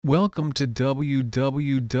Welcome to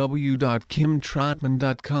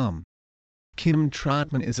www.kimtrotman.com. Kim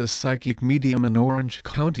Trotman is a psychic medium in Orange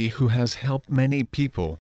County who has helped many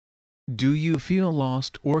people. Do you feel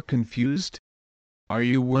lost or confused? Are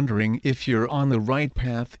you wondering if you're on the right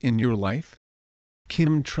path in your life?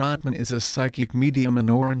 Kim Trotman is a psychic medium in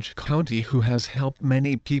Orange County who has helped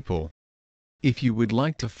many people. If you would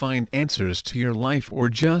like to find answers to your life or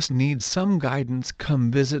just need some guidance,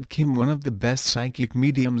 come visit Kim, one of the best psychic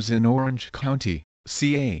mediums in Orange County,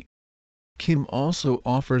 CA. Kim also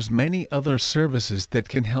offers many other services that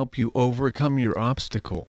can help you overcome your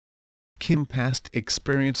obstacle. Kim's past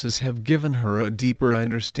experiences have given her a deeper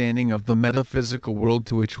understanding of the metaphysical world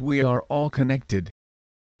to which we are all connected.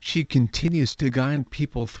 She continues to guide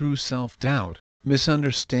people through self-doubt,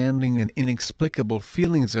 misunderstanding and inexplicable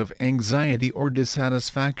feelings of anxiety or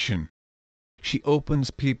dissatisfaction. She opens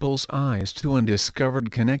people's eyes to undiscovered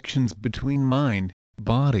connections between mind,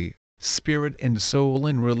 body, spirit and soul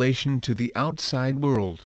in relation to the outside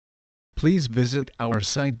world. Please visit our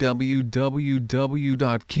site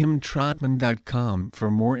www.kimtrotman.com for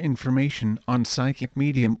more information on Psychic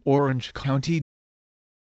Medium Orange County.